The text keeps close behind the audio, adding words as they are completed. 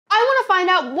want to find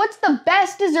out what's the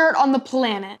best dessert on the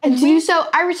planet. And to do so,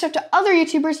 I reached out to other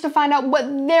YouTubers to find out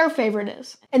what their favorite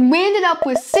is. And we ended up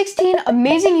with 16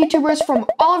 amazing YouTubers from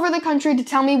all over the country to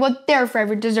tell me what their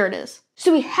favorite dessert is.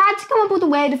 So we had to come up with a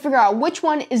way to figure out which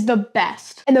one is the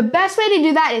best. And the best way to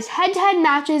do that is head-to-head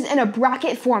matches in a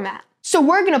bracket format. So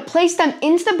we're gonna place them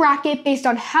into the bracket based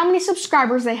on how many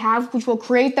subscribers they have, which will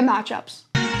create the matchups.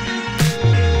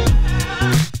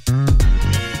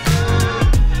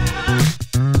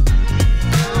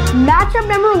 Matchup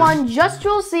number 1, Just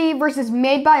Jules C versus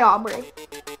Made by Aubrey.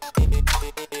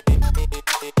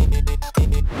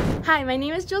 Hi, my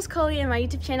name is Jules Coley and my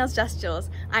YouTube channel is Just Jules.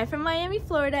 I'm from Miami,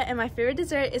 Florida, and my favorite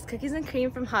dessert is cookies and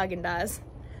cream from Haagen-Dazs.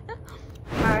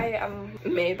 Hi, I'm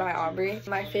Made by Aubrey.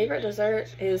 My favorite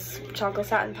dessert is chocolate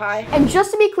satin pie. And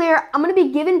just to be clear, I'm gonna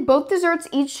be given both desserts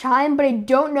each time, but I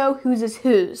don't know whose is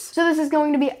whose. So this is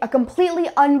going to be a completely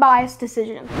unbiased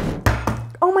decision.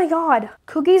 Oh my God,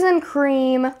 cookies and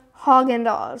cream,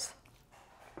 Haagen-Dazs.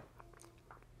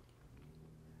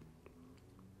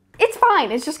 It's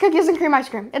fine, it's just cookies and cream ice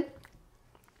cream.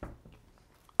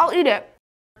 I'll eat it.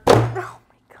 Oh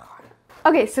my God.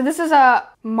 Okay, so this is a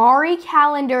Marie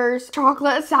Callender's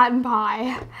chocolate satin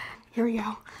pie. Here we go.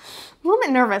 I'm a little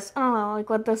bit nervous. I don't know like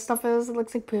what this stuff is. It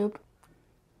looks like poop.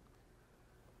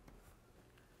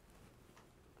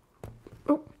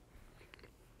 Oh.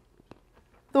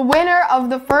 The winner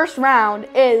of the first round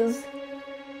is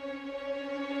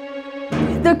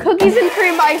the cookies and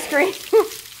cream ice cream.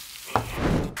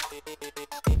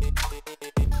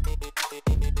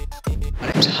 My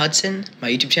name is Hudson. My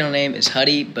YouTube channel name is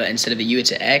Huddy, but instead of a U,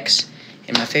 it's an X.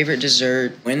 And my favorite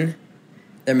dessert, when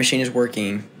their machine is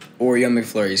working, Oreo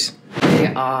McFlurries.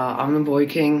 Hey, I'm the Boy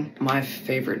King. My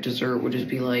favorite dessert would just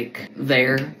be like,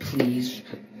 please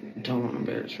don't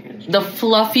embarrass me. The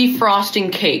fluffy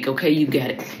frosting cake, okay, you get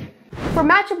it. For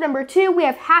matchup number 2, we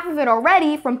have half of it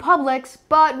already from Publix,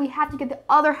 but we have to get the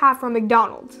other half from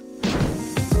McDonald's.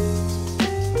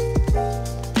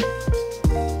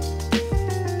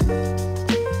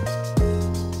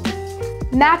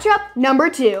 Matchup number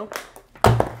 2.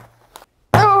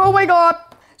 Oh my God.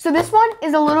 So this one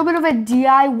is a little bit of a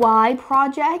DIY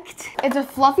project. It's a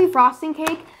fluffy frosting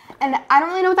cake, and I don't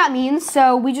really know what that means,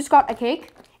 so we just got a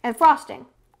cake and frosting.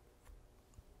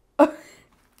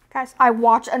 Guys, I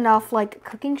watch enough like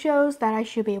cooking shows that I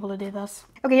should be able to do this.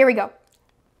 Okay, here we go.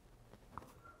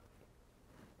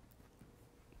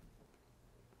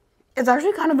 It's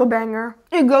actually kind of a banger.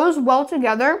 It goes well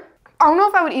together. I don't know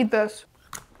if I would eat this.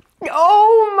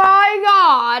 Oh my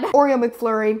God. Oreo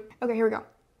McFlurry. Okay, here we go.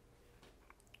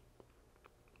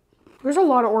 There's a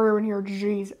lot of Oreo in here,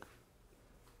 jeez.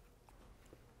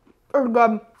 Or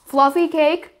good. Fluffy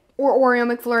cake or Oreo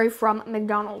McFlurry from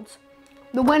McDonald's.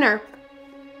 The winner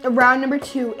of round number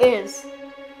 2 is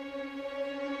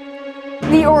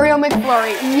the Oreo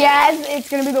McFlurry. Yes, it's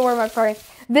gonna be the Oreo McFlurry.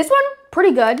 This one,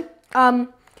 pretty good.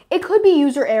 It could be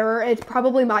user error. It's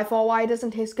probably my fault why it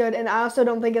doesn't taste good, and I also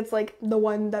don't think it's like the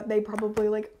one that they probably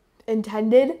like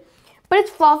intended. But it's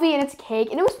fluffy and it's cake,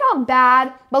 and it was not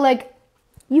bad, but like,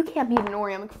 you can't beat an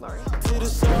Oreo McFlurry.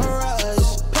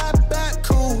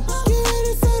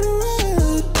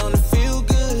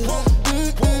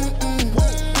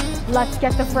 Let's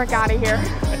get the frick out of here.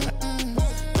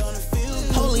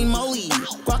 Holy moly,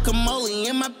 guacamole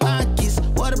in my pockets.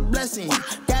 What a blessing.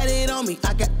 Got it on me.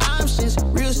 I got options.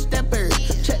 Real stepper.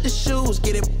 Check the shoes.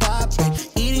 Get it poppin'.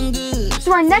 Eating good.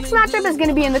 So our next matchup is going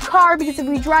to be in the car because if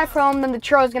we drive home, then the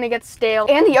churro is going to get stale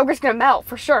and the yogurt's going to melt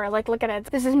for sure. Like, look at it.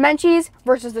 This is Menchie's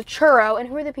versus the churro. And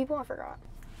who are the people? I forgot.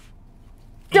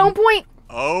 Don't point.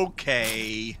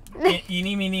 Okay.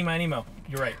 Eeny, meeny, miny, mo.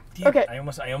 You're right. Damn, okay. I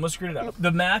almost screwed it up.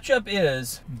 The matchup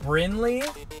is Brinley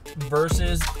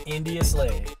versus India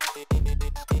Slade.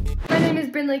 My name is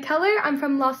Brinley Keller. I'm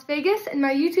from Las Vegas, and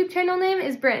my YouTube channel name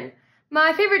is Bryn.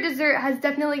 My favorite dessert has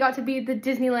definitely got to be the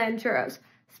Disneyland churros,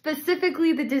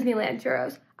 specifically the Disneyland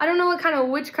churros. I don't know what kind of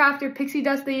witchcraft or pixie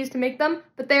dust they use to make them,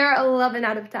 but they are 11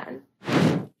 out of 10.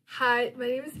 Hi, my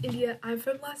name is India. I'm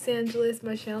from Los Angeles.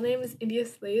 My channel name is India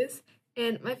Slays.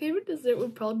 And my favorite dessert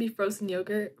would probably be frozen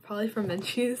yogurt, probably from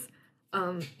Menchie's.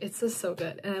 It's just so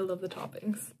good, and I love the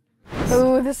toppings.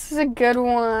 Oh, this is a good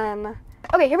one.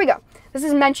 Okay, here we go. This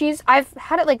is Menchie's. I've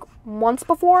had it like once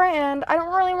before, and I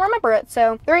don't really remember it.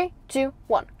 So 3, 2,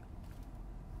 1.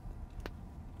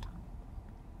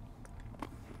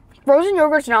 Frozen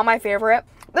yogurt's not my favorite.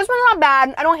 This one's not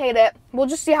bad. I don't hate it. We'll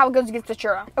just see how it goes against the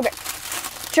churro. Okay,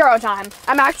 churro time.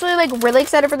 I'm actually like really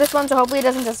excited for this one, so hopefully it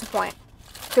doesn't disappoint.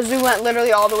 Because we went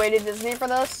literally all the way to Disney for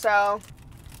this, so.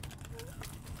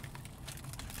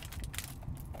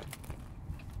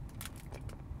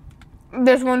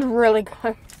 This one's really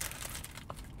good.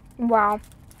 Wow.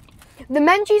 The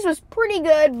Menchie's was pretty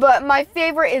good, but my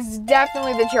favorite is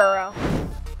definitely the churro.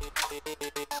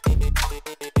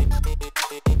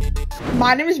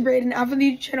 My name is Brayden. I'm from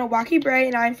the YouTube channel Wacky Bray,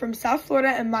 and I'm from South Florida,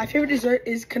 and my favorite dessert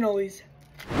is cannolis.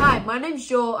 Hi, my name's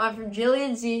Joel. I'm from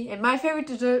Jillian Z, and my favorite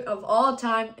dessert of all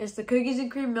time is the cookies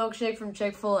and cream milkshake from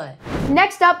Chick-fil-A.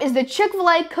 Next up is the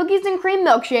Chick-fil-A cookies and cream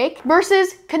milkshake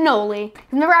versus cannoli.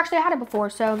 I've never actually had it before,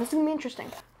 so this is gonna be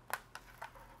interesting.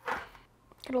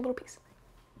 Get a little piece.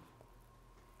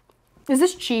 Is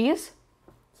this cheese?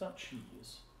 It's not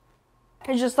cheese.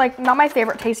 It's just like not my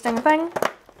favorite tasting thing.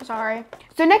 Sorry.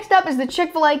 So next up is the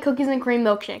Chick-fil-A cookies and cream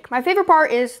milkshake. My favorite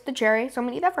part is the cherry, so I'm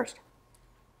gonna eat that first.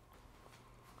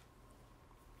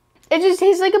 It just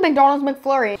tastes like a McDonald's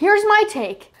McFlurry. Here's my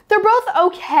take. They're both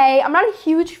okay. I'm not a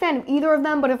huge fan of either of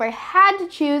them, but if I had to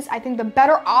choose, I think the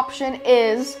better option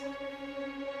is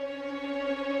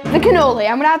the cannoli.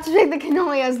 I'm gonna have to pick the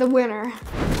cannoli as the winner.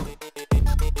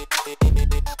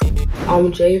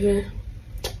 I'm Javen,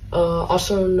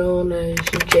 also known as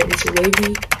UK's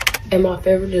Wavy, and my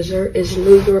favorite dessert is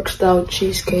New York style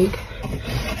cheesecake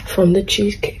from the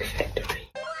Cheesecake Factory.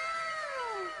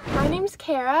 My name's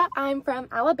Kara. I'm from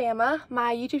Alabama.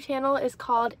 My YouTube channel is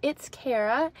called It's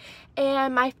Kara,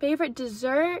 and my favorite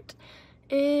dessert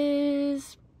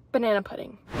is banana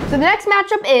pudding. So the next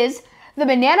matchup is the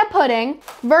banana pudding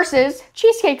versus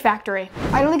Cheesecake Factory.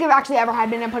 I don't think I've actually ever had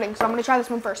banana pudding, so I'm gonna try this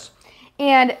one first.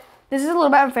 And this is a little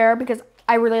bit unfair because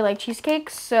I really like cheesecake,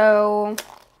 so...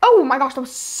 Oh my gosh, that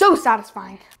was so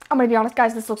satisfying. I'm gonna be honest,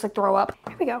 guys, this looks like throw up.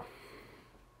 Here we go.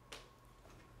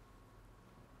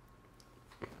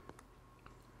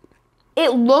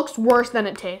 It looks worse than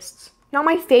it tastes. Not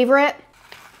my favorite.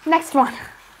 Next one,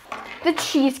 the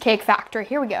Cheesecake Factory.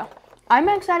 Here we go. I'm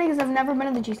excited because I've never been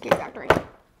to the Cheesecake Factory.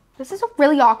 This is a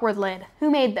really awkward lid.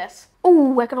 Who made this?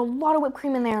 Oh, I got a lot of whipped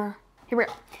cream in there. Here we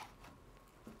go.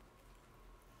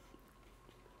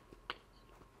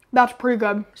 That's pretty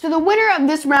good. So the winner of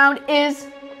this round is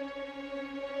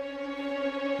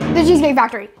the Cheesecake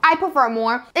Factory. I prefer it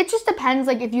more. It just depends,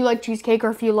 like if you like cheesecake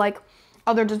or if you like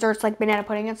other desserts like banana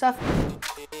pudding and stuff.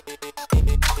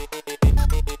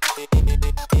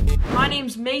 My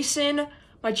name's Mason.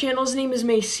 My channel's name is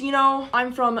Macino.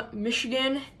 I'm from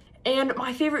Michigan, and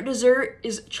my favorite dessert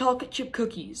is chocolate chip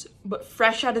cookies, but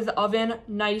fresh out of the oven,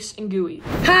 nice and gooey.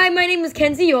 Hi, my name is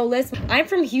Kenzie Yolis. I'm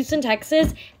from Houston,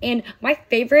 Texas, and my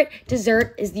favorite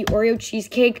dessert is the Oreo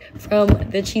cheesecake from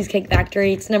the Cheesecake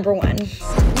Factory. It's #1.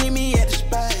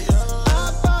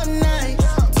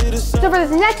 So for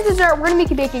this next dessert, we're gonna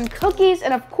be baking cookies,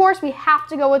 and of course we have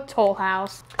to go with Toll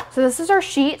House. So this is our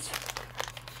sheet.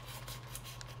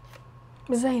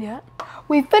 Is that it?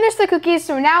 We finished the cookies,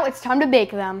 so now it's time to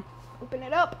bake them. Open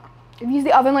it up. I've used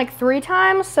the oven like 3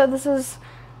 times, so this is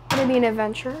gonna be an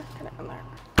adventure. Get it in there.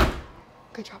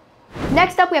 Good job.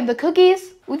 Next up, we have the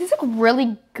cookies. Ooh, these look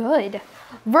really good.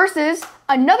 Versus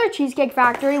another Cheesecake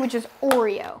Factory, which is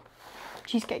Oreo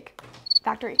Cheesecake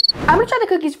Factory. I'm gonna try the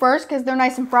cookies first because they're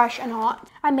nice and fresh and hot.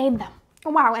 I made them.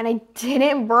 Oh wow, and I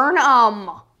didn't burn them.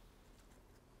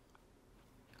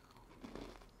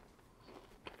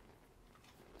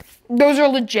 Those are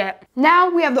legit. Now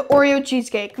we have the Oreo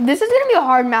cheesecake. This is gonna be a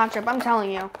hard matchup, I'm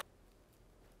telling you.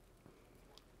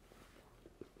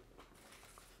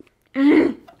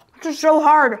 It's just so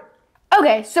hard.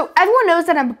 Okay, so everyone knows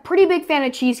that I'm a pretty big fan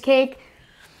of cheesecake,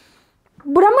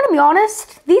 but I'm gonna be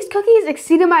honest, these cookies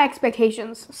exceeded my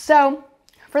expectations. So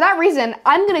for that reason,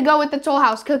 I'm gonna go with the Toll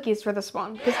House cookies for this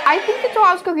one, because I think the Toll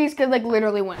House cookies could like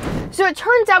literally win. So it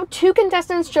turns out 2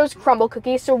 contestants chose Crumbl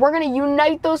Cookies, so we're gonna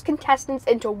unite those contestants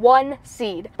into 1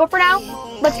 seed. But for now,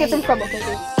 let's get some Crumbl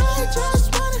Cookies.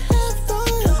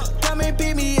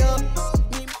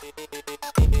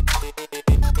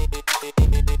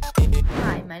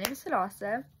 Hi, my name is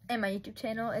Sarasa, and my YouTube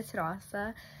channel is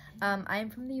Sarasa. I am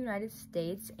from the United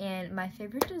States, and my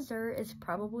favorite dessert is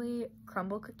probably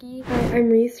Crumbl Cookie. Hi, I'm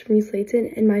Reese from Reese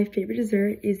Layton, and my favorite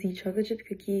dessert is the chocolate chip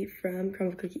cookie from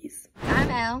Crumbl Cookies. I'm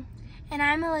Elle. And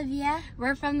I'm Olivia.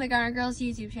 We're from the Garner Girls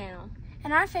YouTube channel.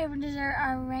 And our favorite dessert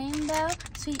are rainbow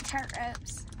sweet tart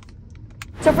ropes.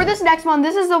 So for this next one,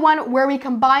 this is the one where we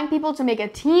combine people to make a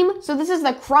team. So this is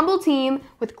the Crumbl team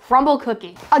with Crumbl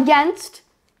Cookie against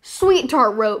Sweet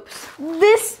Tart Ropes.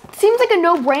 This seems like a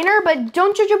no-brainer, but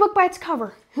don't judge a book by its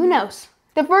cover. Who knows?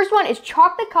 The first one is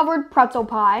chocolate-covered pretzel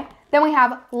pie. Then we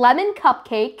have lemon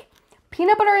cupcake,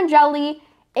 peanut butter and jelly,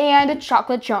 and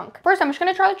chocolate chunk. First, I'm just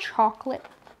gonna try the chocolate.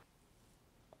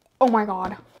 Oh my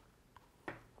god.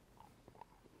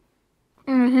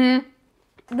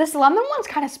 This lemon one's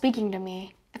kind of speaking to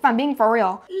me, if I'm being for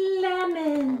real.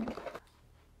 Lemon.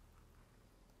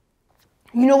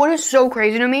 You know what is so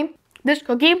crazy to me? This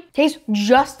cookie tastes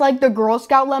just like the Girl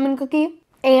Scout lemon cookie,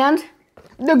 and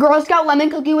the Girl Scout lemon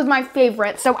cookie was my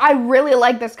favorite, so I really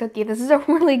like this cookie. This is a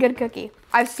really good cookie.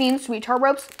 I've seen sweet tart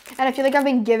ropes, and I feel like I've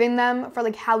been giving them for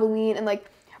like Halloween and like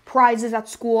prizes at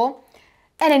school,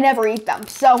 and I never eat them.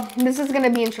 So this is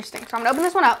gonna be interesting. So I'm gonna open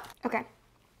this one up. Okay.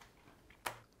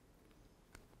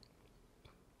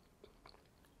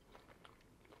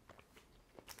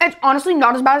 It's honestly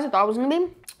not as bad as I thought it was gonna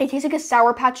be. It tastes like a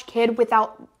Sour Patch Kid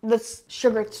without the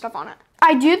sugar stuff on it.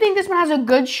 I do think this one has a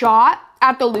good shot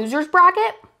at the losers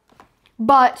bracket,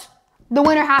 but the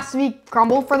winner has to be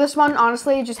Crumbl for this one.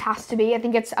 Honestly, it just has to be. I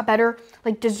think it's a better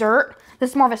like dessert. This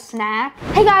is more of a snack.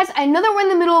 Hey guys, I know that we're in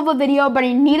the middle of a video, but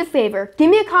I need a favor. Give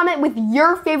me a comment with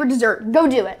your favorite dessert. Go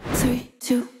do it. 3,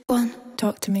 2, 1,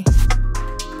 talk to me.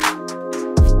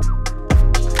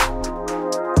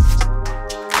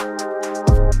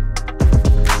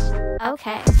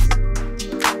 Okay.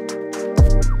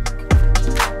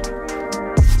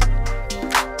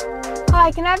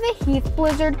 Hi, can I have the Heath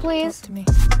Blizzard, please? To me.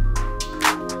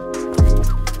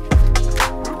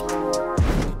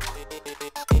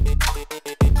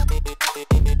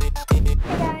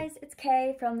 Hey guys, it's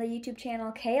Kay from the YouTube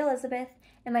channel Kay Elizabeth,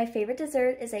 and my favorite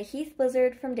dessert is a Heath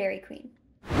Blizzard from Dairy Queen.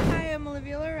 Hi, I'm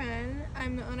Olivia Loren.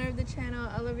 I'm the owner of the channel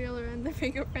Olivia Loren, the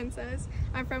Finger Princess.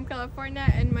 I'm from California,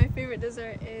 and my favorite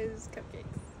dessert is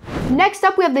cupcakes. Next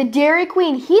up, we have the Dairy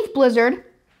Queen Heath Blizzard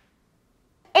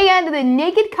and the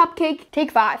Naked Cupcake Take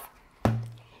 5.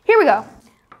 Here we go.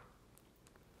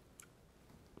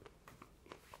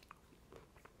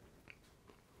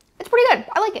 It's pretty good.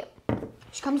 I like it.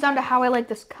 It just comes down to how I like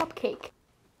this cupcake.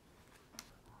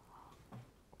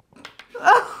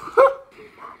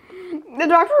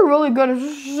 It's actually really good. It's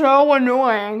just so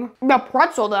annoying. The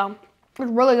pretzel, though, is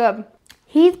really good.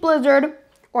 Heath Blizzard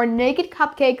or Naked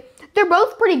Cupcake, they're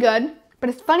both pretty good, but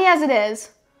as funny as it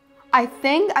is, I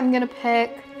think I'm gonna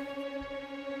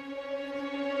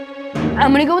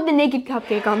go with the Naked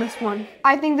Cupcake on this one.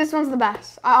 I think this one's the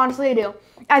best. I honestly do.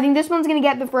 I think this one's gonna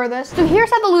get the furthest. So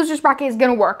here's how the losers bracket is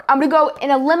gonna work. I'm gonna go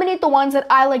and eliminate the ones that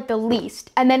I like the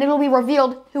least, and then it'll be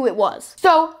revealed who it was.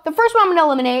 So the first one I'm gonna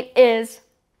eliminate is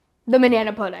the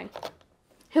banana pudding.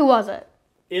 Who was it?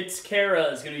 It's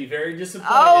Kara is going to be very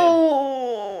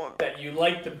disappointed that you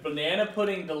like the banana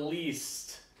pudding the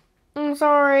least. I'm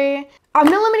sorry. I'm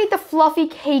gonna eliminate the fluffy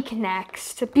cake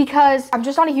next because I'm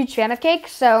just not a huge fan of cake,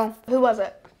 so who was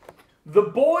it? The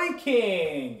Boy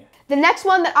King. The next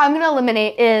one that I'm gonna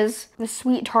eliminate is the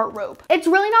sweet tart rope. It's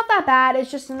really not that bad. It's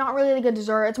just not really like a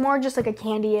dessert. It's more just like a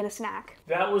candy and a snack.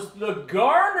 That was the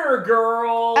Garner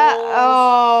Girls.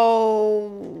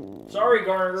 Oh. Sorry,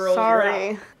 Garner Girls.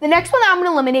 Sorry. The next one that I'm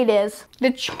gonna eliminate is the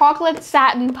chocolate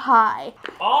satin pie.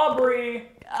 Aubrey.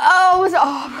 Oh, it was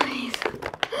Aubrey's.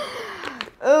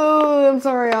 Oh, I'm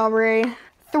sorry, Aubrey.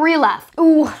 3 left.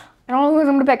 Ooh, I don't know who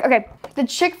I'm gonna pick. Okay, the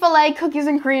Chick-fil-A cookies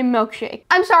and cream milkshake.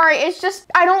 I'm sorry, it's just,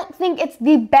 I don't think it's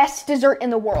the best dessert in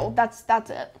the world. That's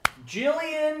it.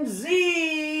 Jillian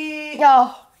Z.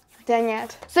 Oh, dang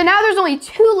it. So now there's only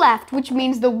 2 left, which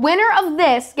means the winner of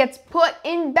this gets put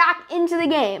back into the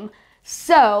game.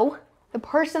 So the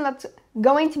person that's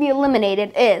going to be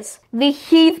eliminated is the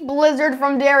Heath Blizzard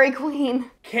from Dairy Queen.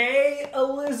 Kay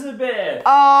Elizabeth.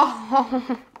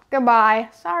 Oh, goodbye.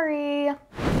 Sorry.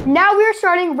 Now we are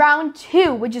starting round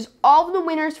 2, which is all of the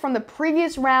winners from the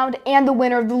previous round and the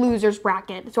winner of the losers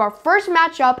bracket. So our first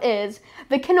matchup is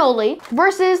the cannoli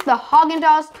versus the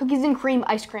Haagen-Dazs cookies and cream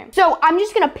ice cream. So I'm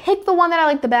just gonna pick the one that I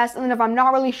like the best, and then if I'm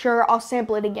not really sure, I'll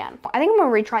sample it again. I think I'm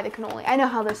gonna retry the cannoli. I know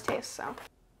how this tastes, so.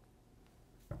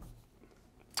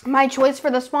 My choice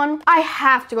for this one, I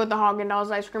have to go with the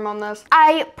Haagen-Dazs ice cream on this.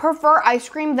 I prefer ice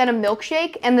cream than a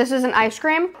milkshake, and this is an ice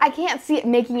cream. I can't see it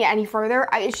making it any further.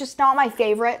 It's just not my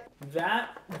favorite. The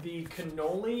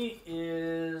cannoli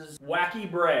is Wacky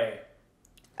Bray.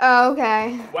 Oh,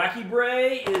 okay. Wacky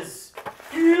Bray is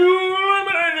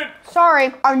eliminated.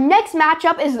 Sorry. Our next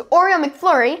matchup is the Oreo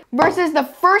McFlurry versus the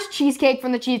first cheesecake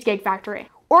from the Cheesecake Factory.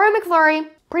 Oreo McFlurry,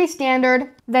 pretty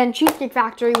standard, than Cheesecake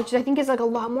Factory, which I think is like a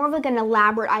lot more of like an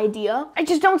elaborate idea. I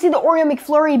just don't see the Oreo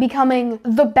McFlurry becoming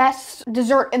the best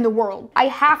dessert in the world. I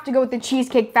have to go with the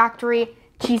Cheesecake Factory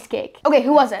cheesecake. Okay,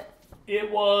 who was it?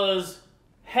 It was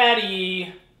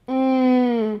Hattie.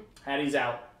 Hattie's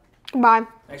out. Bye.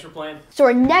 Thanks for playing. So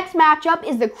our next matchup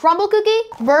is the Crumbl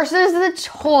Cookie versus the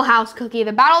Toll House Cookie,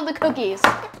 the Battle of the Cookies.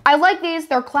 I like these,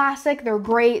 they're classic, they're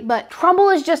great, but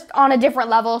Crumbl is just on a different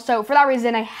level, so for that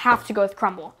reason, I have to go with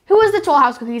Crumbl. Who is the Toll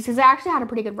House Cookies? Because they actually had a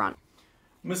pretty good run.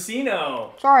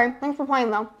 Messino. Sorry, thanks for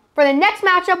playing though. For For the next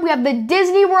matchup, we have the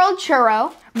Disney World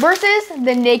Churro versus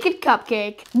the Naked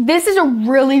Cupcake. This is a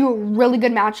really, really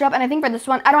good matchup, and I think for this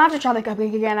one, I don't have to try the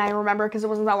cupcake again, I remember, because it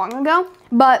wasn't that long ago,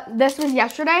 but this was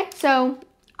yesterday, so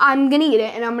I'm gonna eat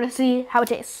it, and I'm gonna see how it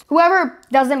tastes. Whoever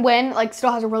doesn't win, like,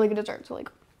 still has a really good dessert, so,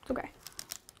 like, it's okay.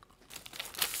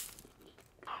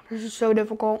 This is so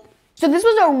difficult. So this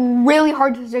was a really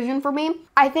hard decision for me.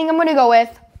 I think I'm gonna go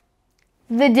with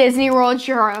the Disney World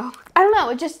Churro. I don't know,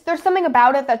 it just, there's something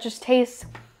about it that just tastes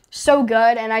so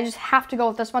good, and I just have to go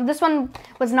with this one. This one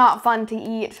was not fun to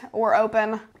eat or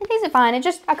open. It tasted fine, it's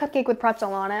just a cupcake with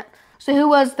pretzel on it. So who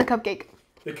was the cupcake?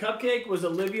 The cupcake was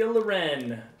Olivia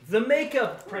Loren, the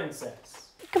makeup princess.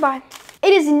 Goodbye.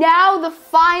 It is now the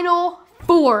final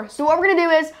four. So what we're gonna do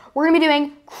is, we're gonna be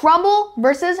doing Crumbl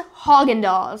versus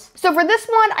Haagen-Dazs. So for this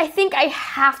one, I think I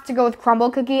have to go with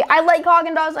Crumbl Cookie. I like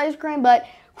Haagen-Dazs ice cream, but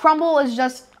Crumbl is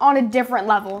just on a different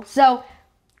level. So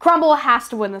Crumbl has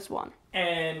to win this one.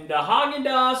 And the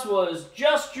Haagen-Dazs was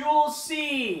Just Jules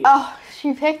C. Oh,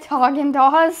 she picked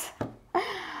Haagen-Dazs.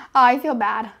 I feel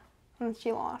bad that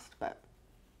she lost, but.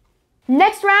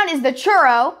 Next round is the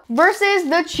churro versus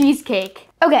the cheesecake.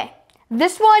 Okay,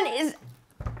 this one is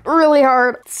really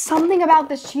hard. Something about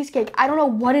this cheesecake, I don't know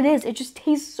what it is. It just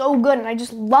tastes so good and I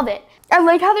just love it. I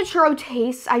like how the churro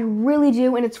tastes, I really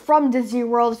do, and it's from Disney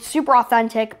World. It's super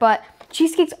authentic, but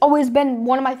cheesecake's always been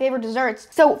one of my favorite desserts.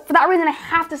 So for that reason, I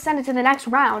have to send it to the next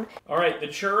round. All right, the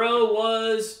churro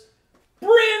was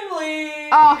Brinley.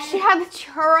 Oh, she had the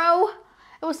churro.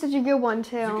 It was such a good one,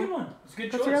 too. It's a good one. It's a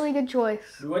good choice. That's a really good choice.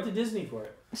 We went to Disney for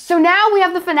it. So now we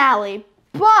have the finale,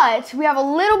 but we have a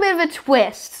little bit of a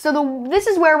twist. So this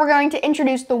is where we're going to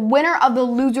introduce the winner of the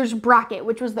loser's bracket,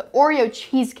 which was the Oreo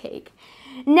cheesecake.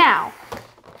 Now,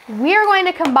 we are going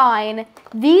to combine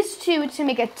these two to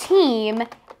make a team,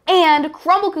 and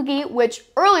Crumbl Cookie, which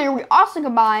earlier we also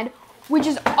combined, which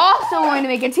is also going to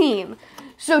make a team.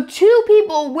 So 2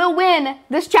 people will win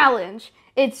this challenge.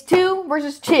 It's 2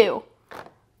 versus 2.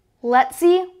 Let's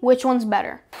see which one's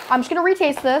better. I'm just gonna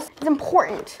retaste this. It's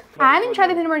important. I haven't tried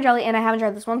the peanut butter jelly and I haven't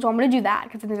tried this one, so I'm gonna do that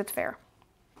because I think that's fair.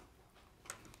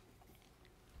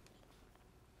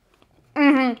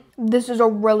 This is a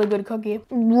really good cookie.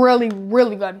 Really,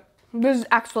 really good. This is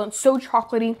excellent. So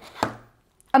chocolatey.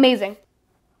 Amazing.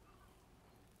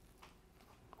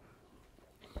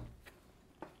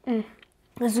 This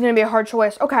is gonna be a hard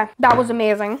choice. Okay, that was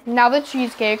amazing. Now the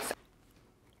cheesecakes.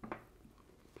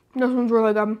 This one's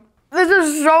really good. This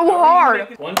is so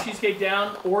hard. One cheesecake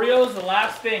down. Oreo's the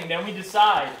last thing. Then we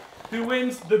decide who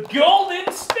wins the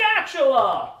golden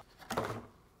spatula.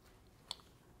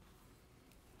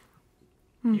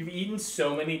 You've eaten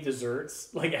so many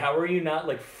desserts. Like, how are you not,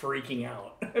 like, freaking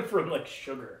out from, like,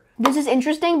 sugar? This is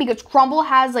interesting because Crumbl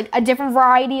has, like, a different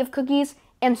variety of cookies,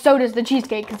 and so does the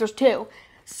cheesecake because there's 2.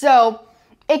 So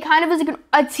it kind of is like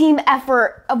a team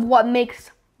effort of what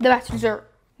makes the best dessert.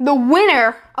 The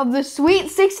winner of the Sweet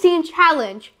 16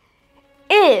 challenge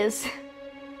is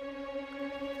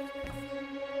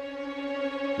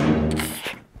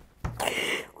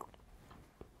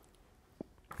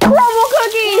Crumbl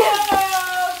Cookie!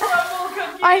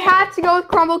 I had to go with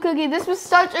Crumbl Cookie. This was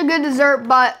such a good dessert,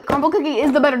 but Crumbl Cookie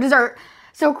is the better dessert.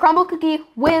 So Crumbl Cookie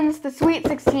wins the Sweet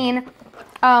 16.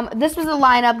 This was the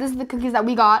lineup. This is the cookies that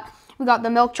we got. We got the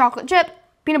milk chocolate chip,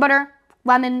 peanut butter,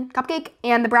 lemon cupcake,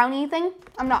 and the brownie thing.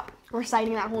 I'm not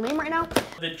reciting that whole name right now.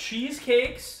 The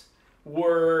cheesecakes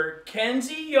were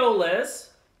Kenzie Yoles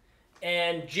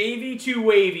and JV2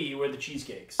 Wavy were the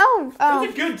cheesecakes. Oh.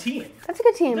 That's a good team. That's a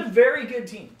good team. It's a very good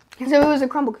team. So it was a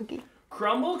Crumbl Cookie.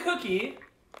 Crumbl Cookie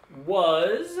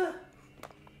was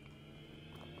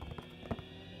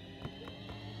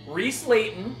Reese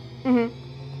Layton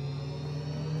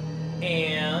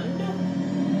and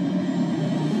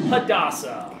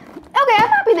Hadassah. Okay, I'm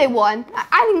happy they won.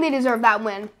 I think they deserve that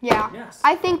win. Yeah. Yes.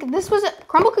 I think this was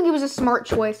Crumbl Cookie was a smart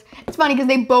choice. It's funny because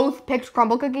they both picked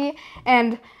Crumbl Cookie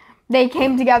and they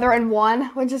came together and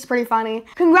won, which is pretty funny.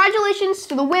 Congratulations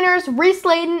to the winners, Reese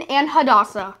Layton and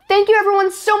Hadassah. Thank you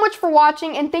everyone so much for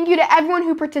watching, and thank you to everyone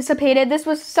who participated. This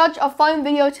was such a fun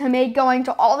video to make, going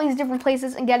to all these different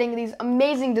places and getting these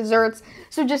amazing desserts.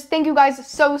 So just thank you guys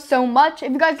so much.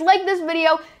 If you guys like this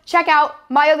video, check out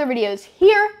my other videos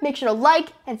here. Make sure to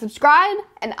like and subscribe,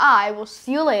 and I will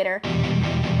see you later.